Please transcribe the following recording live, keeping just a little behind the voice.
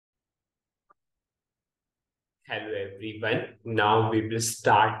Hello everyone. Now we will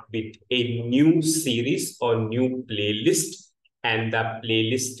start with a new series or new playlist, and the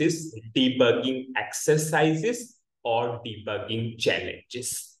playlist is debugging exercises or debugging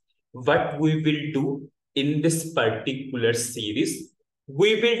challenges. What we will do in this particular series,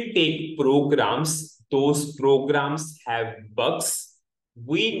 we will take programs, those programs have bugs.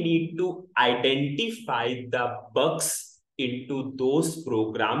 We need to identify the bugs into those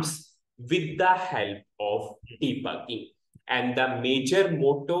programs with the help of debugging. And the major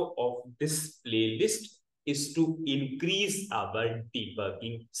motto of this playlist is to increase our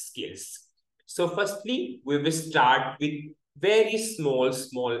debugging skills. So firstly, we will start with very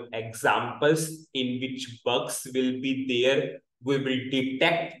small examples in which bugs will be there. We will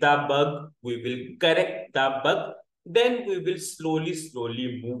detect the bug, we will correct the bug, then we will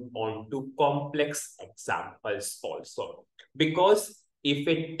slowly move on to complex examples also. Because if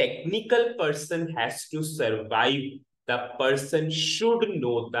a technical person has to survive, the person should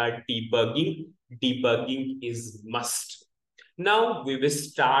know that debugging is must. Now we will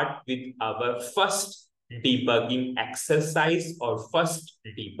start with our first debugging exercise or first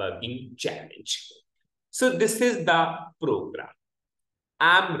debugging challenge. So this is the program.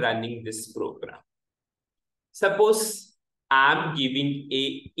 I'm running this program. Suppose I'm giving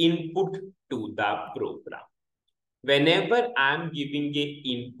a input to the program. Whenever I'm giving a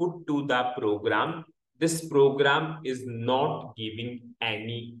input to the program, this program is not giving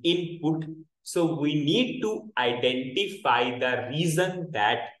any input. So we need to identify the reason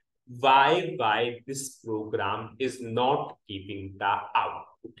that why this program is not giving the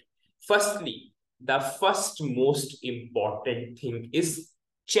output. Firstly, the first most important thing is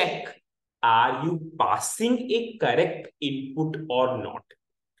check, are you passing a correct input or not?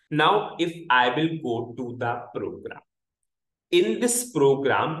 Now, if I will go to the program, in this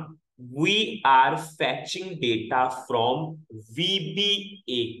program, we are fetching data from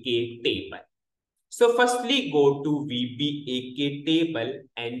VBAK table. So firstly, go to VBAK table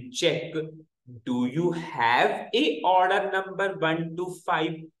and check, do you have a order number 1 to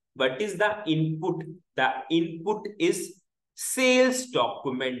 5? What is the input? The input is sales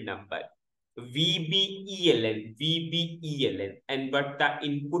document number. VBELN, and what the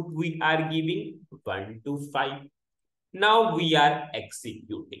input we are giving? 1 to 5. Now we are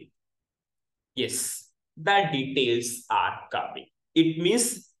executing. Yes, the details are coming. It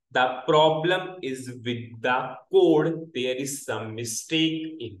means the problem is with the code. There is some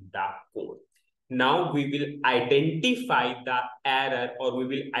mistake in the code. Now we will identify the error, or we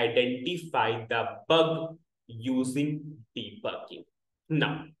will identify the bug using debugging.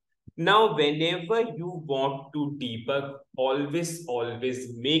 Now, whenever you want to debug, always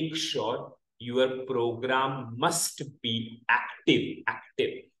make sure your program must be active.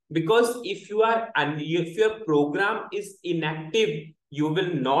 Because if your program is inactive, you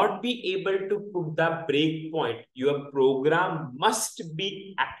will not be able to put the breakpoint. Your program must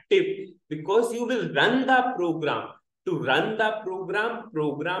be active because you will run the program. To run the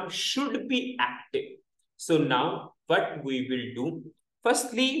program should be active. So now what we will do?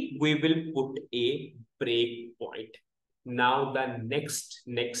 Firstly, we will put a breakpoint. Now the next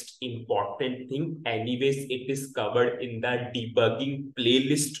important thing, anyways, it is covered in the debugging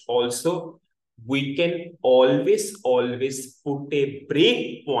playlist also. We can always put a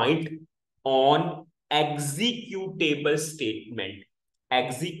breakpoint on executable statement.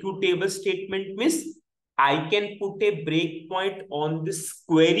 Executable statement means I can put a breakpoint on this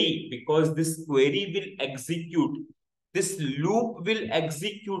query because this query will execute. This loop will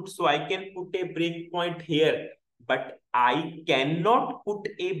execute, so I can put a breakpoint here, but I cannot put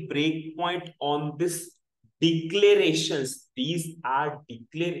a breakpoint on this declarations. These are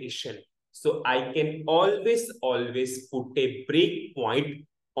declaration. So I can always put a breakpoint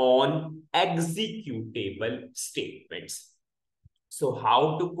on executable statements. So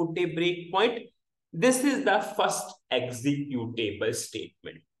how to put a breakpoint? This is the first executable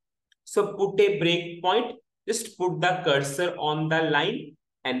statement. So put a breakpoint. Just put the cursor on the line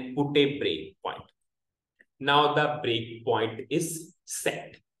and put a breakpoint. Now the breakpoint is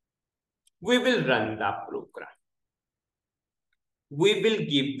set. We will run the program. We will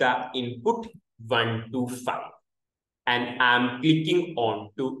give the input 1 to 5. And I'm clicking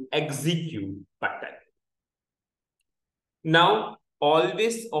on to execute button. Now,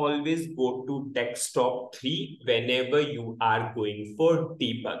 always go to desktop 3 whenever you are going for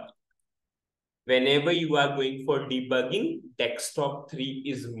debug. Whenever you are going for debugging, desktop 3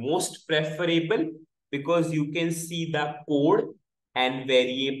 is most preferable because you can see the code and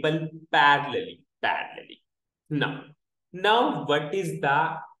variable parallelly. Now what is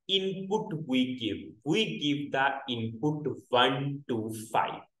the input we give? We give the input 1 to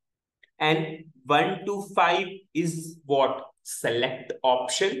 5. And 1 to 5 is what? Select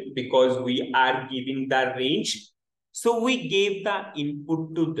option, because we are giving the range. So we gave the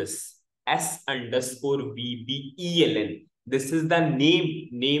input to this S underscore VBELN. This is the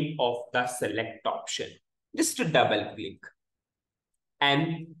name of the select option. Just to double click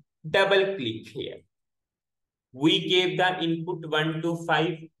and double click here. We gave the input 1 to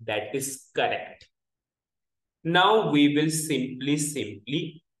 5. That is correct. Now we will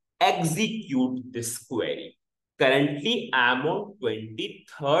simply execute this query. Currently, I am on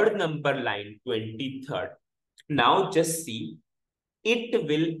 23rd number line, 23rd. Now just see, it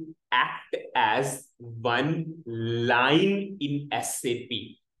will act as one line in SAP,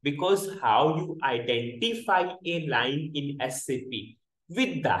 because how you identify a line in SAP?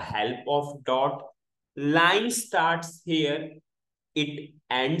 With the help of dot. Line starts here, it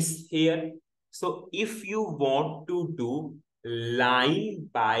ends here. So if you want to do line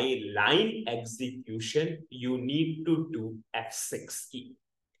by line execution, you need to do F6 key.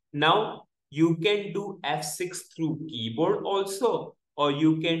 Now you can do F6 through keyboard also, or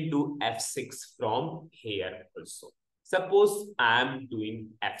you can do F6 from here also. Suppose I am doing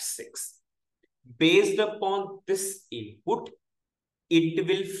F6. Based upon this input, it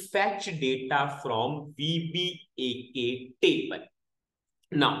will fetch data from VBAK table.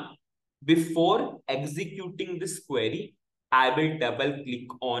 Now, before executing this query, I will double click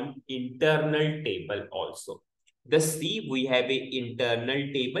on internal table also. Just see, we have an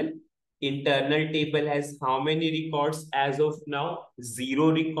internal table. Internal table has how many records as of now?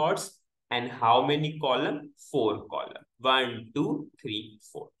 0 records. And how many column? 4 column. 1, 2, 3,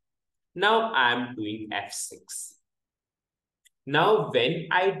 4. Now I am doing F6. Now when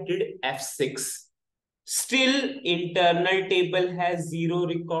I did F6, still internal table has 0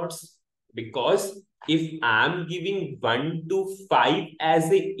 records, because if I'm giving 1 to 5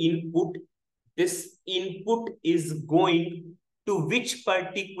 as a input, this input is going to which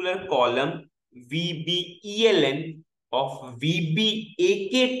particular column? VBELN of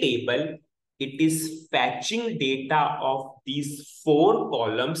VBAK table. It is fetching data of these 4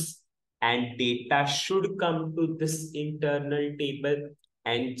 columns, and data should come to this internal table.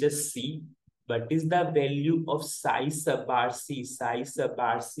 And just see, what is the value of psi sub RC? Psi sub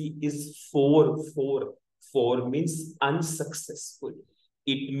RC is 4. 4 means unsuccessful.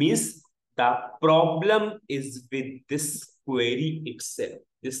 It means the problem is with this query itself.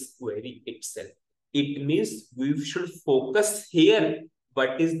 It means we should focus here.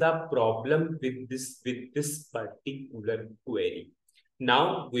 What is the problem with this particular query?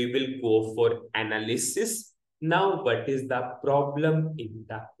 Now we will go for analysis. Now, what is the problem in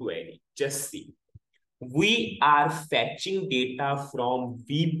the query? Just see. We are fetching data from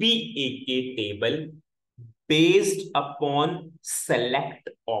VBAK table based upon select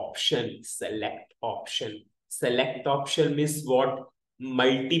option. Select option means what?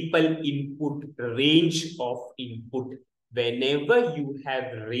 Multiple input, range of input. Whenever you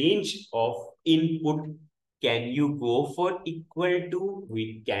have range of input, can you go for equal to?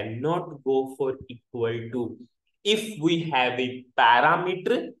 We cannot go for equal to. If we have a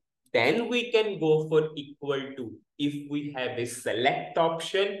parameter, then we can go for equal to. If we have a select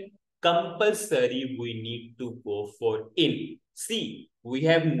option, compulsory we need to go for in. See, we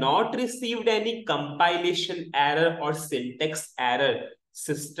have not received any compilation error or syntax error.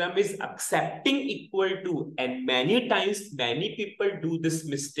 System is accepting equal to, and many times many people do this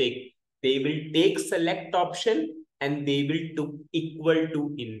mistake. They will take select option and they will do equal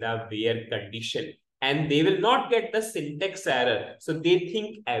to in the where condition, and they will not get the syntax error. So they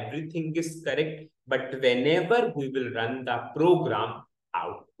think everything is correct, but whenever we will run the program,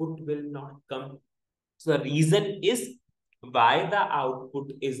 output will not come. So the reason is why the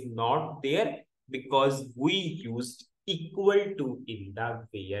output is not there, because we used equal to in the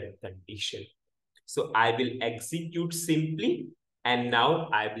where condition. So I will execute simply, and now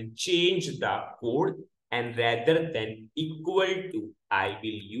I will change the code, and rather than equal to, I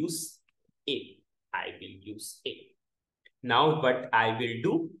will use a. Now what I will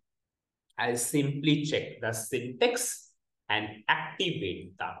do, I'll simply check the syntax and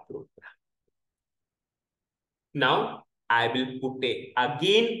activate the program. Now I will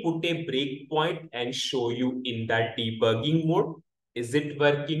again put a breakpoint and show you in the debugging mode. Is it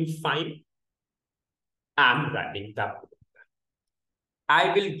working fine? I'm running the program.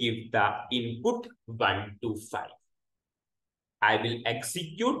 I will give the input 1 to 5. I will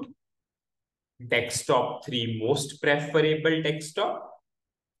execute desktop 3, most preferable desktop.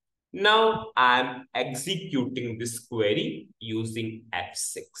 Now I'm executing this query using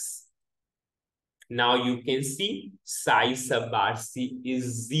F6. Now you can see size sub RC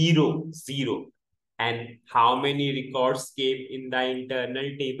is 0, 0. And how many records came in the internal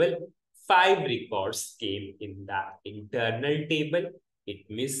table? 5 records came in the internal table. It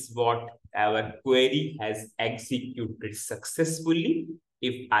means what our query has executed successfully.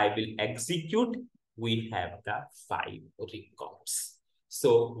 If I will execute, we have the 5 records.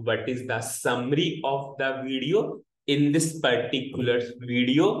 So what is the summary of the video? In this particular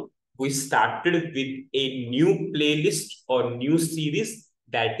video, we started with a new playlist or new series,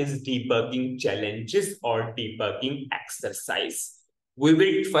 that is debugging challenges or debugging exercise. We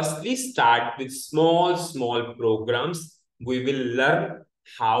will firstly start with small programs. We will learn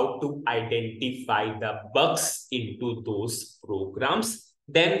how to identify the bugs into those programs.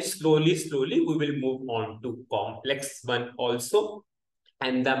 Then slowly, we will move on to complex one also.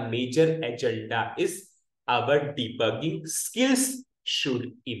 And the major agenda is our debugging skills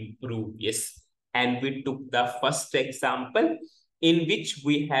should improve. Yes. And we took the first example in which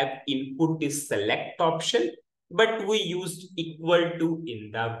we have input is select option, but we used equal to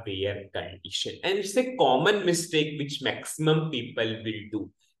in the where condition. And it's a common mistake which maximum people will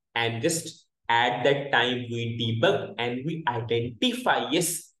do. And just at that time we debug and we identify,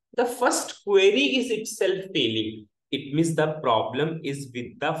 yes, the first query is itself failing. It means the problem is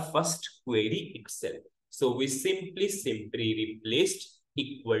with the first query itself. So we simply replaced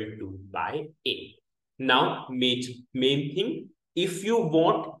equal to by a. Now, main thing, if you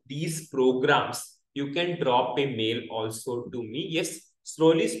want these programs, you can drop a mail also to me. Yes,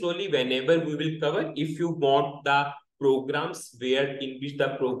 slowly, whenever we will cover, if you want the programs where in which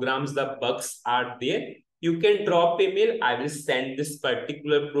the programs, the bugs are there, you can drop a mail. I will send this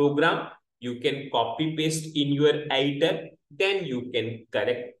particular program. You can copy paste in your editor, then you can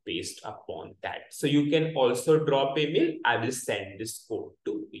correct paste upon that. So you can also drop a mail. I will send this code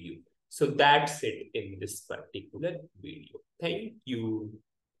to you. So that's it in this particular video. Thank you.